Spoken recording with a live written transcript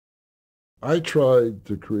I tried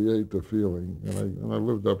to create the feeling, and I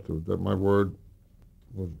lived up to it, that my word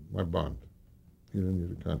was my bond. You didn't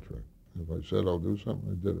need a contract. If I said I'll do something,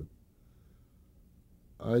 I did it.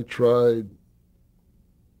 I tried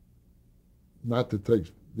not to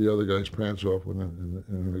take the other guy's pants off in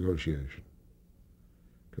a negotiation.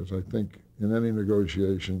 Because I think in any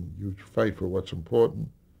negotiation, you fight for what's important.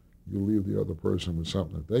 You leave the other person with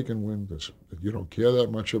something that they can win, that you don't care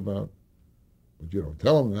that much about, but you don't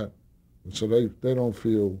tell them that. So they don't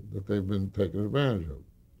feel that they've been taken advantage of.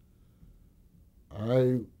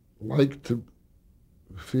 I like to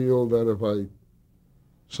feel that if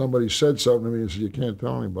somebody said something to me and said, you can't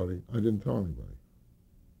tell anybody, I didn't tell anybody.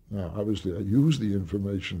 Now, obviously, I used the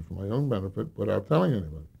information for my own benefit without telling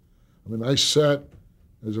anybody. I mean, I sat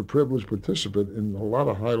as a privileged participant in a lot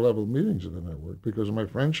of high-level meetings of the network because of my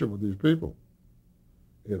friendship with these people.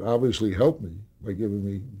 It obviously helped me by giving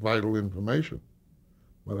me vital information.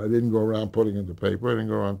 But I didn't go around putting it in the paper. I didn't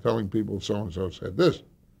go around telling people so-and-so said this.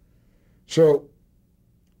 So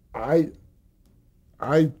I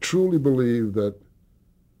truly believe that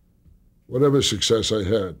whatever success I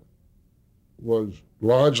had was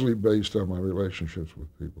largely based on my relationships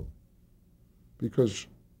with people. Because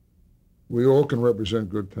we all can represent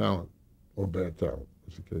good talent or bad talent,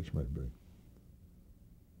 as the case may be.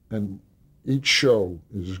 And each show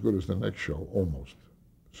is as good as the next show, almost.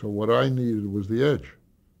 So what I needed was the edge.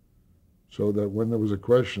 So that when there was a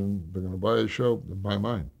question, they're going to buy a show, then buy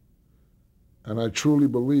mine. And I truly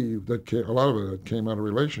believe that a lot of it came out of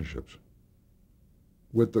relationships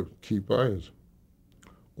with the key buyers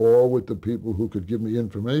or with the people who could give me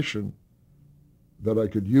information that I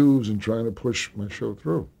could use in trying to push my show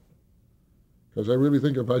through. Because I really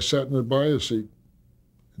think if I sat in the buyer's seat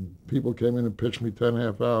and people came in and pitched me 10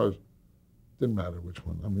 half hours, didn't matter which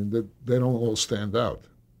one. I mean, they don't all stand out.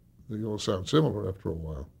 They all sound similar after a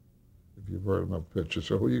while, if you've heard enough pitches.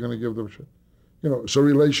 So who are you going to give them a shot? So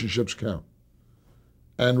relationships count.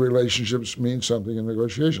 And relationships mean something in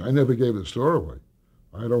negotiation. I never gave the store away.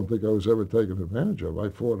 I don't think I was ever taken advantage of. I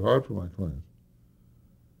fought hard for my clients.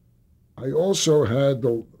 I also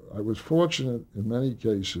I was fortunate in many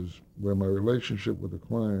cases where my relationship with the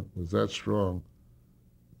client was that strong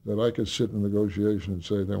that I could sit in a negotiation and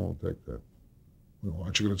say, they won't take that. Well,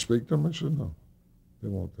 aren't you going to speak to them? I said, no, they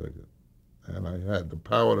won't take it. And I had the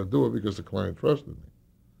power to do it because the client trusted me.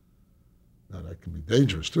 Now, that can be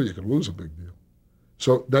dangerous, too. You can lose a big deal.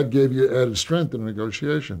 So that gave you added strength in a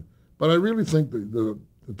negotiation. But I really think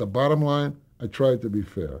the bottom line, I tried to be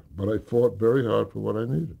fair, but I fought very hard for what I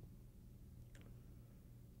needed.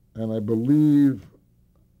 And I believe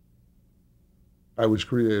I was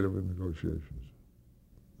creative in negotiations.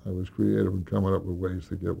 I was creative in coming up with ways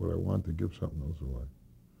to get what I wanted to give something else away.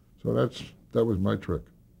 So that was my trick.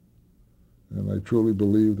 And I truly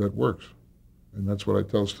believe that works. And that's what I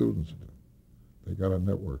tell students. They got to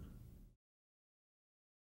network.